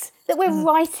right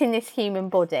in this human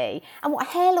body. And what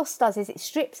hair loss does is it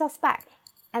strips us back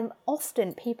And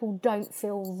often people don't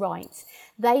feel right.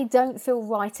 They don't feel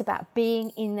right about being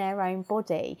in their own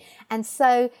body. And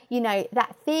so,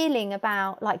 that feeling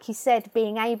about, like you said,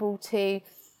 being able to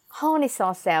harness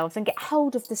ourselves and get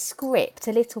hold of the script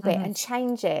a little bit and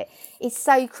change it is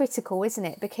so critical, isn't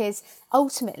it? Because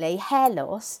ultimately hair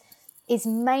loss is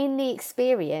mainly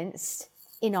experienced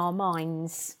in our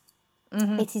minds.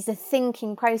 It is a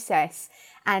thinking process,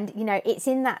 and it's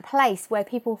in that place where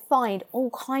people find all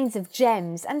kinds of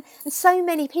gems, and so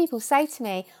many people say to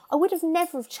me, I would have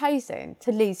never have chosen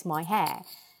to lose my hair,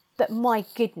 but my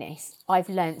goodness, I've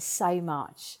learnt so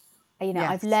much. Yes.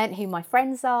 I've learnt who my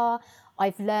friends are,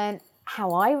 I've learnt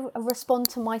how I respond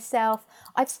to myself,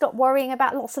 I've stopped worrying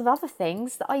about lots of other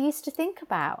things that I used to think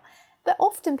about. But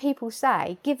often people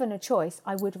say, given a choice,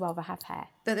 I would rather have hair.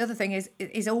 The other thing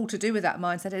is all to do with that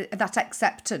mindset, that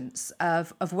acceptance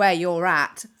of where you're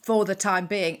at for the time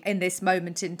being in this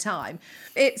moment in time.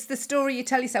 It's the story you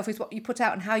tell yourself is what you put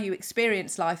out and how you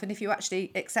experience life. And if you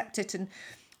actually accept it and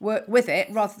work with it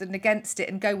rather than against it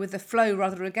and go with the flow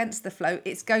rather than against the flow,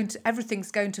 everything's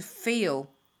going to feel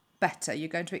better. You're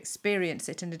going to experience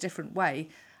it in a different way.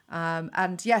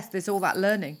 And yes, there's all that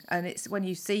learning, and it's when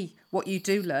you see what you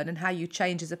do learn and how you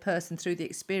change as a person through the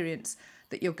experience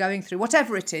that you're going through,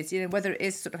 whatever it is, whether it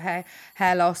is sort of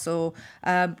hair loss or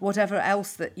whatever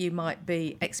else that you might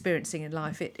be experiencing in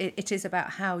life. It is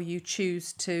about how you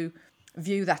choose to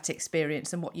view that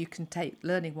experience and what you can take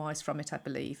learning wise from it, I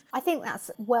believe. I think that's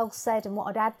well said, and what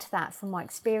I'd add to that from my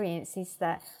experience is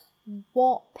that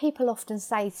what people often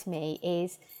say to me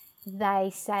is,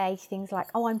 they say things like,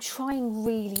 I'm trying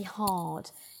really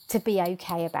hard to be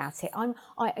okay about it. I'm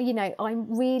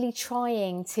really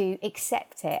trying to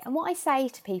accept it. And what I say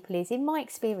to people is, in my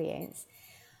experience,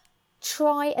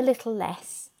 try a little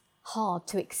less hard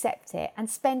to accept it and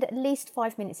spend at least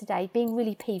 5 minutes a day being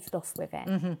really peeved off with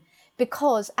it.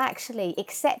 Because actually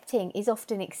accepting is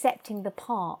often accepting the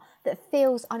part that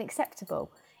feels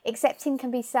unacceptable. Accepting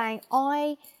can be saying,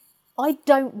 I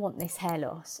don't want this hair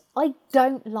loss. I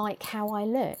don't like how I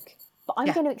look, but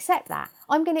I'm going to accept that.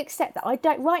 I'm going to accept that. I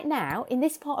don't, right now, in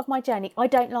this part of my journey, I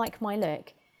don't like my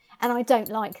look and I don't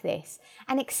like this.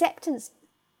 And acceptance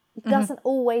doesn't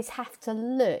always have to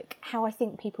look how I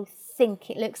think people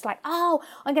think it looks like. I'm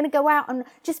going to go out and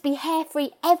just be hair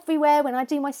free everywhere when I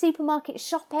do my supermarket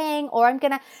shopping, or I'm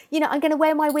going to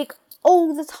wear my wig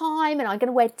all the time and I'm going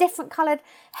to wear different coloured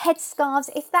headscarves.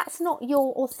 If that's not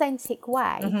your authentic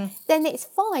way, then it's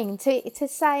fine to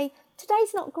say,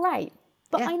 today's not great,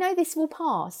 but I know this will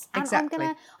pass, and exactly.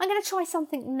 I'm gonna try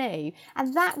something new.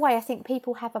 And that way I think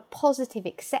people have a positive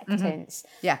acceptance,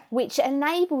 which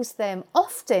enables them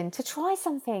often to try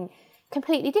something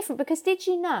completely different. Because did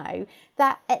you know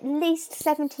that at least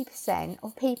 70%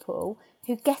 of people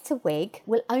who get a wig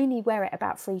will only wear it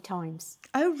about 3 times?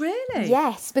 Oh, really?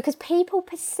 Yes, because people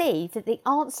perceive that the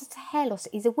answer to hair loss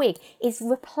is a wig, is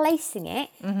replacing it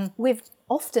with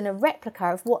often a replica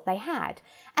of what they had.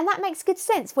 And that makes good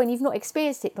sense when you've not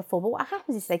experienced it before. But what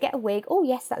happens is they get a wig, oh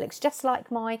yes, that looks just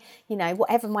like my,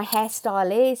 whatever my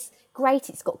hairstyle is. Great,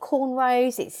 it's got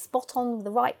cornrows, it's spot on with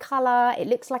the right colour, it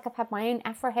looks like I've had my own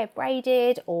afro hair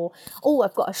braided, or,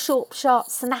 I've got a short, sharp,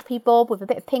 snappy bob with a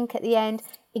bit of pink at the end,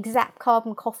 exact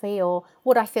carbon coffee, or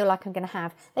what I feel like I'm going to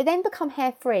have. They then become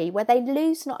hair free, where they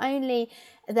lose not only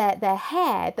their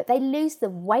hair, but they lose the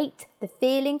weight, the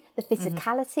feeling, the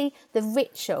physicality, the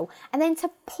ritual, and then to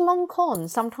plonk on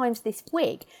sometimes this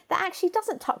wig that actually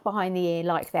doesn't tuck behind the ear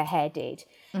like their hair did,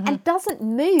 and doesn't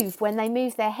move when they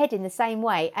move their head in the same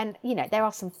way. And there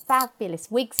are some fabulous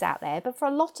wigs out there, but for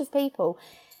a lot of people,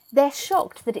 they're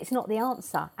shocked that it's not the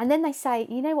answer. And then they say,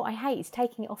 what I hate is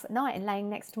taking it off at night and laying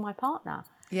next to my partner.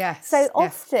 Yes. So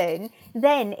often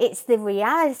then it's the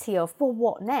reality of, well,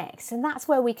 what next? And that's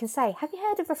where we can say, have you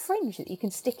heard of a fringe that you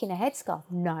can stick in a headscarf?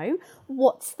 No.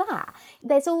 What's that?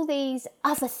 There's all these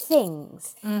other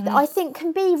things that I think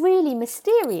can be really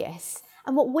mysterious.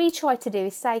 And what we try to do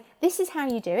is say, this is how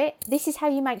you do it. This is how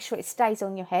you make sure it stays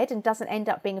on your head and doesn't end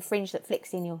up being a fringe that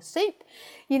flicks in your soup,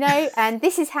 and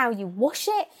this is how you wash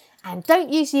it. And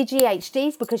don't use your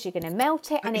GHDs because you're going to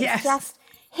melt it. And it's just,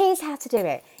 here's how to do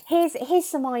it. Here's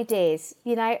some ideas,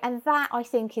 and that I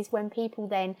think is when people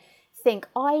then think,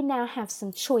 I now have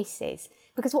some choices.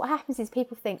 Because what happens is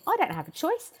people think, I don't have a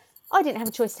choice. I didn't have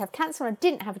a choice to have cancer, and I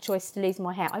didn't have a choice to lose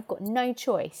my hair. I've got no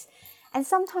choice. And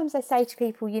sometimes I say to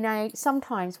people,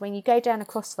 sometimes when you go down a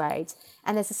crossroads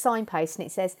and there's a signpost and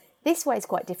it says, this way is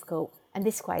quite difficult and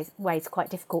this way is quite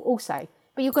difficult also,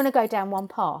 but you're going to go down one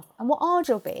path. And what our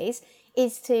job is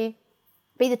to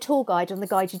be the tour guide on the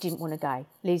guide you didn't want to go,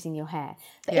 losing your hair.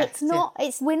 But Yes, it's not,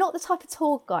 we're not the type of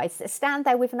tour guides that stand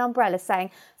there with an umbrella saying,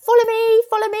 follow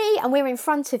me, and we're in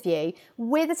front of you.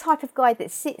 We're the type of guide that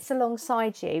sits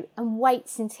alongside you and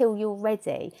waits until you're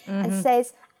ready and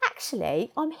says,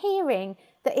 actually, I'm hearing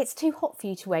that it's too hot for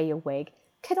you to wear your wig.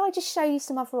 Could I just show you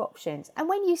some other options? And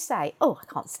when you say, oh, I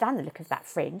can't stand the look of that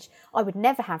fringe, I would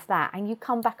never have that, and you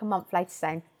come back a month later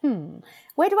saying,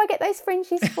 where do I get those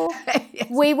fringes for?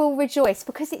 Yes. We will rejoice,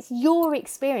 because it's your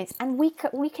experience, and we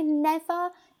can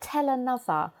never tell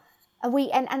another.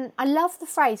 And I love the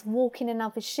phrase walk in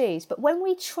another's shoes, but when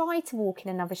we try to walk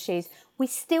in another's shoes, we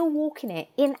still walk in it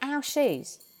in our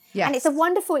shoes. Yes. And it's a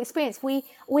wonderful experience. We've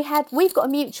got a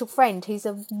mutual friend who's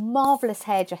a marvellous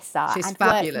hairdresser. She's and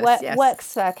fabulous.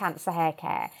 Works for Cancer Hair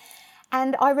Care.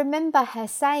 And I remember her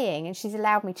saying, and she's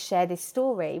allowed me to share this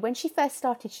story, when she first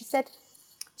started, she said,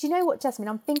 do you know what, Jasmine?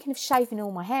 I'm thinking of shaving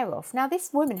all my hair off. Now,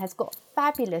 this woman has got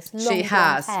fabulous long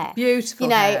blonde hair. Beautiful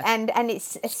hair. And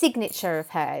it's a signature of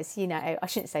hers, I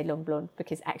shouldn't say long blonde,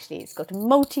 because actually it's got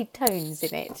multi-tones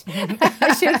in it.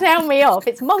 She'll tell me off.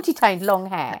 It's multi-toned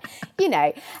long hair,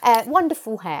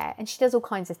 wonderful hair. And she does all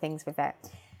kinds of things with it.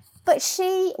 But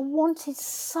she wanted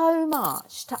so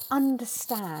much to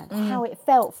understand how it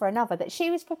felt for another that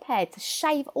she was prepared to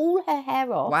shave all her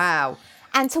hair off. Wow.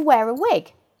 And to wear a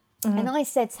wig. And I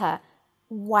said to her,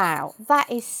 wow,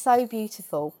 that is so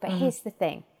beautiful. But here's the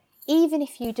thing. Even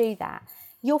if you do that,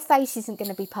 your face isn't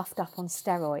going to be puffed up on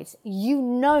steroids.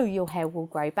 Your hair will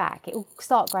grow back. It will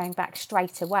start growing back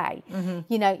straight away.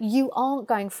 You aren't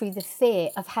going through the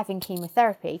fear of having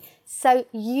chemotherapy. So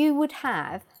you would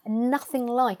have nothing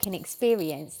like an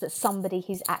experience that somebody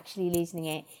who's actually losing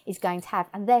it is going to have.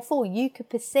 And therefore, you could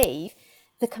perceive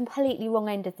the completely wrong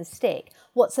end of the stick.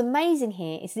 What's amazing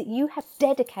here is that you have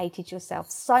dedicated yourself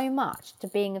so much to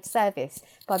being of service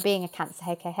by being a Cancer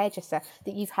Hair Care hairdresser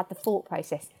that you've had the thought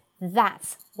process.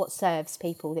 That's what serves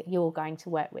people that you're going to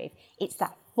work with. It's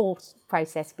that thought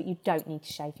process, but you don't need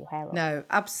to shave your hair off. No,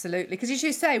 absolutely. Because as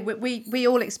you say, we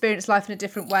all experience life in a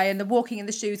different way, and the walking in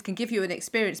the shoes can give you an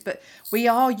experience, but we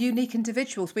are unique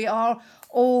individuals. We are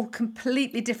all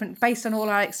completely different based on all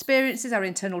our experiences, our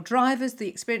internal drivers, the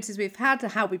experiences we've had,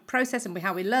 how we process and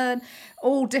how we learn,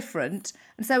 all different.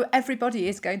 And so everybody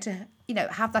is going to,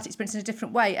 have that experience in a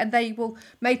different way, and they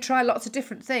may try lots of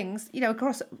different things,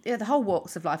 across the whole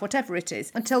walks of life, whatever it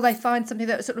is, until they find something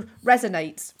that sort of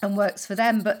resonates and works for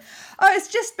them. But it's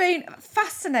just been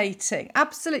fascinating,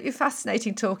 absolutely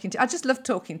fascinating talking to you. I just love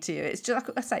talking to you. It's just,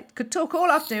 like I say, could talk all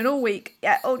afternoon, all week,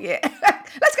 all year.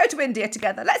 Let's go to India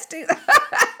together. Let's do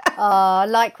that. Oh,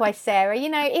 likewise, Sarah.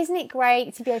 Isn't it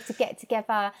great to be able to get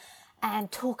together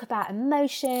and talk about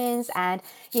emotions and,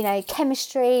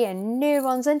 chemistry and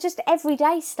neurons and just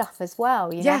everyday stuff as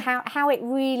well. How it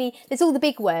really, there's all the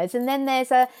big words. And then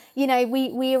there's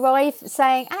we arrive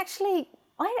saying, actually,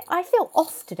 I feel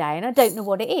off today and I don't know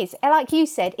what it is. And like you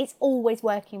said, it's always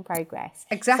work in progress.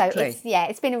 Exactly. So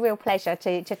it's been a real pleasure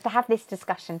to have this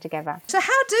discussion together. So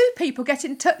how do people get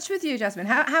in touch with you, Jasmine?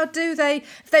 How do they,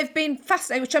 if they've been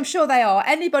fascinated, which I'm sure they are,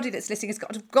 anybody that's listening has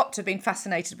got to have been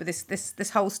fascinated with this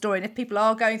whole story. And if people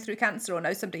are going through cancer or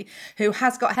know somebody who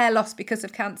has got hair loss because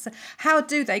of cancer, how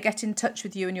do they get in touch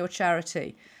with you and your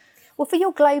charity? Well, for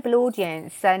your global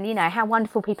audience and, how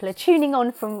wonderful people are tuning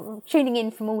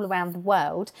in from all around the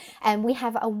world, we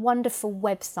have a wonderful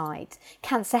website,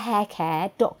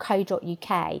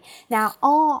 cancerhaircare.co.uk. Now,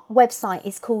 our website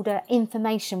is called an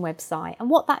information website.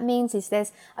 And what that means is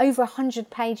there's over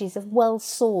 100 pages of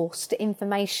well-sourced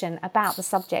information about the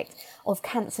subject of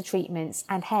cancer treatments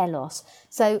and hair loss.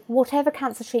 So whatever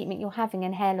cancer treatment you're having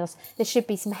and hair loss, there should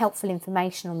be some helpful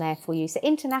information on there for you. So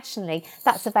internationally,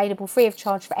 that's available free of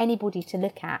charge for anybody to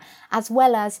look at, as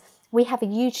well as we have a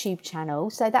YouTube channel.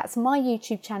 So that's my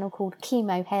YouTube channel called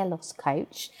Chemo Hair Loss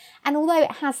Coach. And although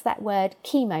it has that word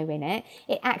chemo in it,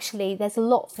 there's a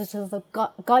lot of sort of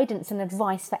guidance and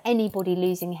advice for anybody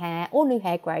losing hair or new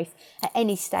hair growth at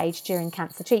any stage during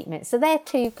cancer treatment. So they're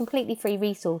two completely free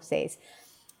resources.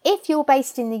 If you're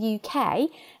based in the UK,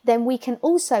 then we can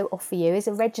also offer you, as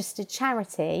a registered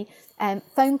charity,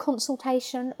 phone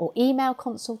consultation or email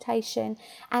consultation.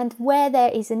 And where there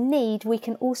is a need, we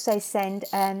can also send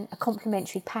a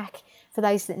complimentary pack for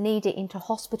those that need it into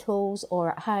hospitals or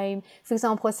at home. For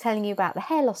example, I was telling you about the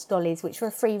hair loss dollies, which are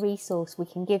a free resource we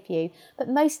can give you. But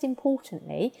most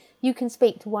importantly, you can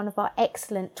speak to one of our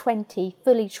excellent 20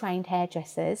 fully trained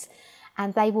hairdressers,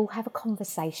 and they will have a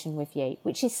conversation with you,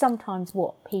 which is sometimes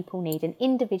what people need, an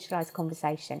individualised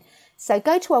conversation. So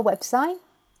go to our website,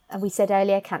 and we said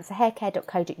earlier,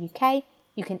 cancerhaircare.co.uk.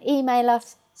 You can email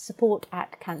us,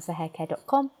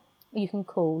 support@cancerhaircare.com, or you can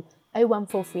call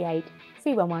 01438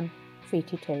 311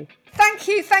 322.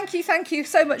 Thank you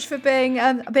so much for being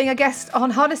a guest on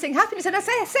Harnessing Happiness. And I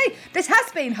say, this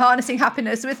has been Harnessing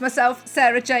Happiness with myself,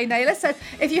 Sarah J. Naylor. So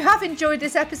if you have enjoyed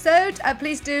this episode,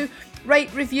 please do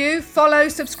rate, review, follow,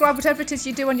 subscribe, whatever it is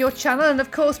you do on your channel. And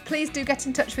of course, please do get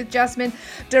in touch with Jasmine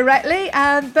directly.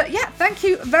 But yeah, thank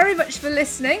you very much for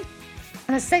listening.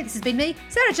 And as I say, this has been me,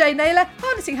 Sarah J. Naylor,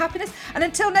 Harnessing Happiness. And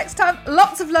until next time,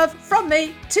 lots of love from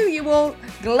me to you all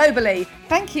globally.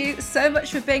 Thank you so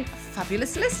much for being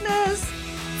fabulous listeners.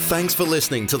 Thanks for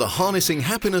listening to the Harnessing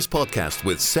Happiness podcast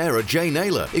with Sarah J.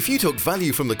 Naylor. If you took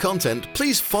value from the content,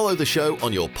 please follow the show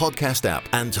on your podcast app.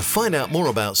 And to find out more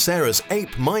about Sarah's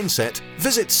ape mindset,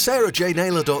 visit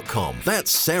sarahjnaylor.com.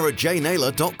 That's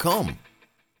sarahjnaylor.com.